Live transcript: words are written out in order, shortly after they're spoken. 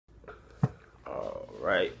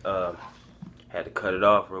Right. Had to cut it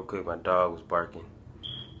off real quick. My dog was barking.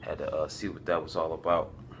 Had to see what that was all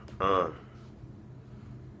about. Um,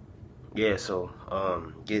 yeah. So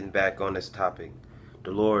getting back on this topic, the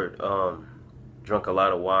Lord drunk a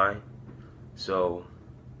lot of wine, so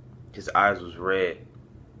his eyes was red.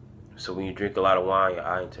 So when you drink a lot of wine,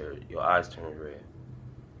 your eyes turn red.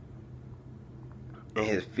 And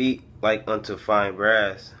his feet like unto fine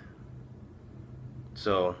brass.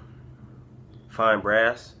 So fine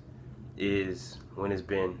brass is when it's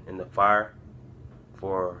been in the fire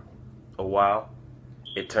for a while,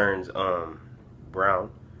 it turns brown.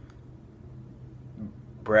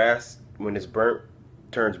 Brass, when it's burnt,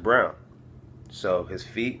 turns brown. So his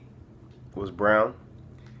feet was brown.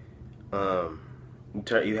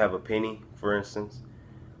 You have a penny, for instance.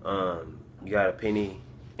 You got a penny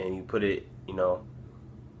and you put it,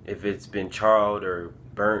 if it's been charred or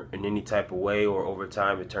burnt in any type of way, or over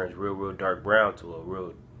time it turns real dark brown to a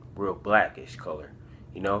real blackish color,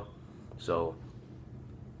 So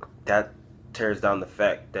that tears down the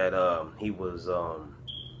fact that he was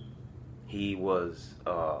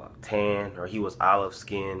tan, or he was olive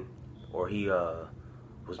skin, or he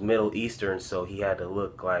was Middle Eastern, so he had to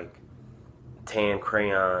look like tan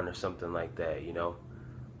crayon or something like that,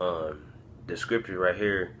 The scripture right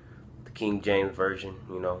here, the King James version,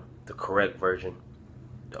 the correct version,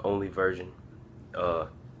 the only version,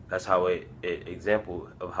 that's how it example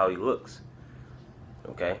of how he looks.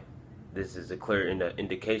 Okay, this is a clear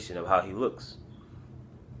indication of how he looks.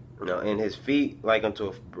 And his feet like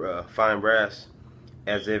unto a fine brass,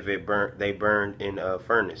 as if they burned in a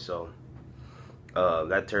furnace. So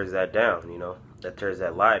that tears that down, that tears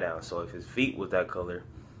that lie down. So if his feet was that color,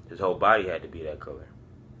 his whole body had to be that color.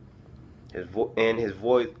 His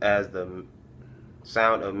voice as the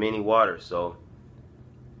sound of many waters. So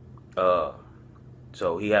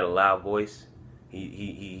he had a loud voice.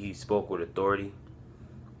 He spoke with authority.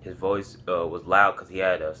 His voice was loud because he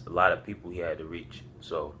had a lot of people he had to reach.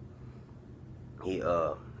 So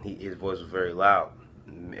his voice was very loud,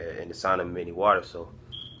 and the sound of many waters. So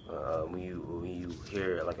when you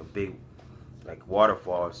hear like a big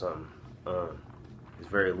waterfall or something, it's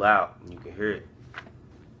very loud and you can hear it.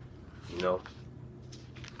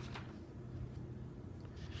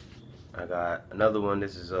 I got another one.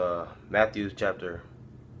 This is Matthew chapter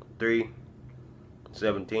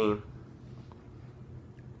 3:17.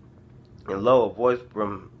 And lo, a voice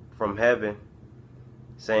from heaven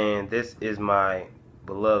saying, "This is my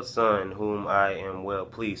beloved Son, whom I am well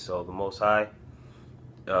pleased." So the Most High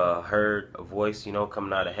heard a voice,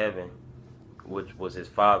 coming out of heaven, which was his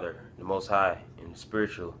Father, the Most High, and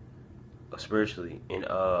spiritually, and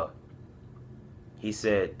he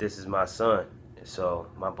said, "This is my Son." So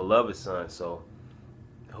my beloved Son. So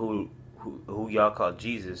who y'all call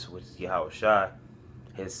Jesus, which is Yahawashi,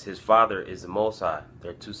 his Father is the Most High.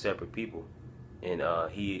 They're two separate people. And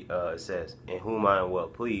he says, "In whom I am well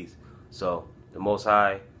pleased." So the Most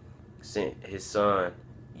High sent his Son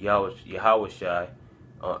Yahawashi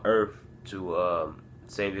on earth to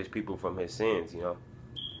save his people from his sins.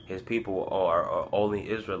 His people are only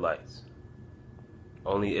Israelites.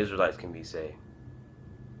 Only Israelites can be saved.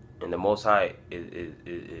 And the Most High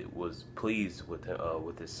it was pleased with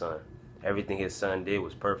his Son. Everything his Son did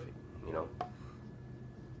was perfect.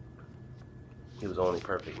 He was the only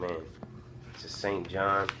perfect man. It's St.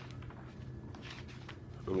 John,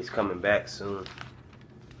 and he's coming back soon.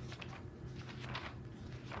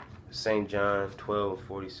 St. John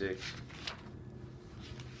 12:46.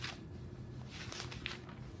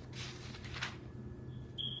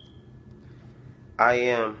 I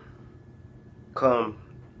am come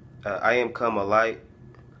a light.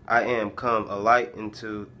 I am come a light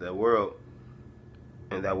into the world,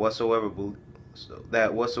 and that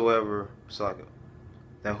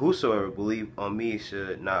whosoever believe on me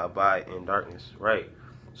should not abide in darkness. Right.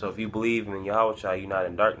 So if you believe in Yahawashi, you're not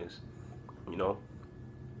in darkness.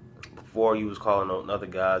 Before you was calling on other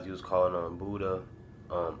gods, you was calling on Buddha,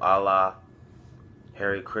 Allah,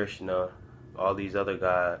 Hare Krishna, all these other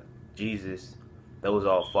gods, Jesus. Those are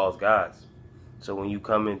all false gods. So when you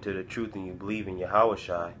come into the truth and you believe in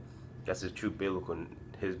Yahawashi, that's his true biblical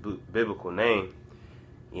name.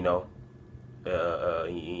 You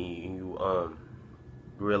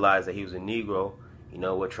realize that he was a Negro.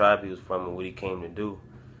 What tribe he was from and what he came to do,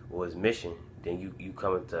 or his mission. Then you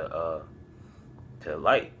come into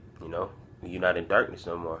light. You're not in darkness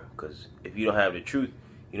no more. Because if you don't have the truth,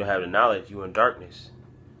 you don't have the knowledge, you're in darkness.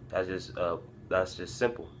 That's just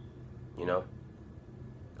simple.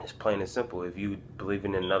 It's plain and simple. If you believe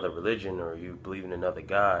in another religion or you believe in another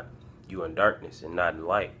God, you're in darkness and not in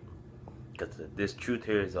light. Because this truth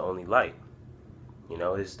here is the only light. You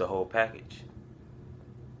know, it's the whole package.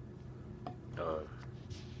 Um,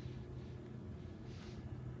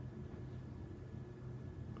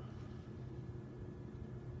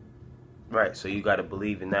 right. So you got to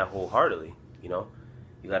believe in that wholeheartedly. You know,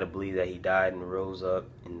 you got to believe that he died and rose up,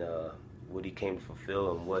 and what he came to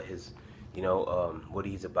fulfill, and what his, what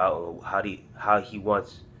he's about, and how he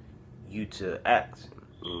wants you to act.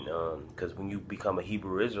 Because when you become a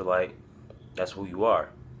Hebrew Israelite, that's who you are.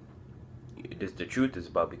 The truth is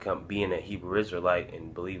about being a Hebrew Israelite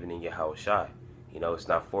and believing in Yahawashi. You know, it's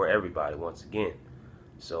not for everybody. Once again,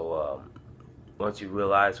 so once you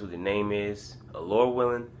realize who the name is, Lord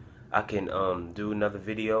willing, I can do another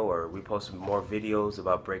video or repost some more videos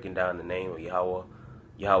about breaking down the name of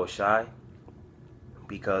Yahawashi,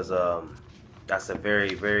 because that's a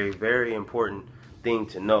very, very, very important thing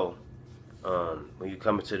to know when you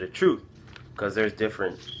come into the truth. Because there's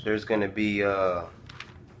going to be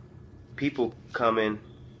people coming,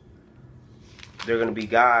 there are going to be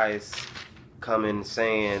guys coming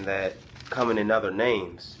coming in other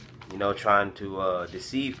names, you know, trying to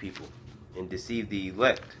deceive people and deceive the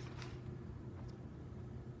elect.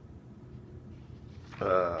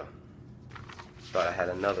 Thought I had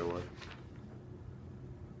another one.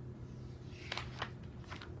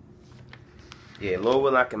 Yeah, Lord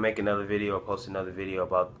willing, I can make another video or post another video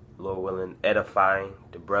about, Lord willing, edifying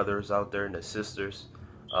the brothers out there and the sisters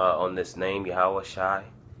on this name, Yahawashi,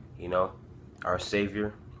 you know, our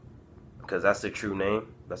Savior, because that's the true name.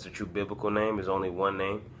 That's the true biblical name. There's only one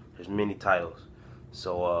name. There's many titles.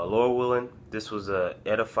 So, Lord willing, this was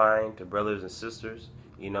edifying to brothers and sisters,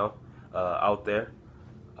 you know, out there.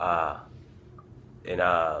 And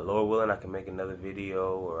Lord willing, I can make another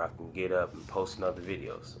video, or I can get up and post another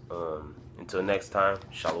videos. Until next time,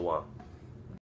 Shalom.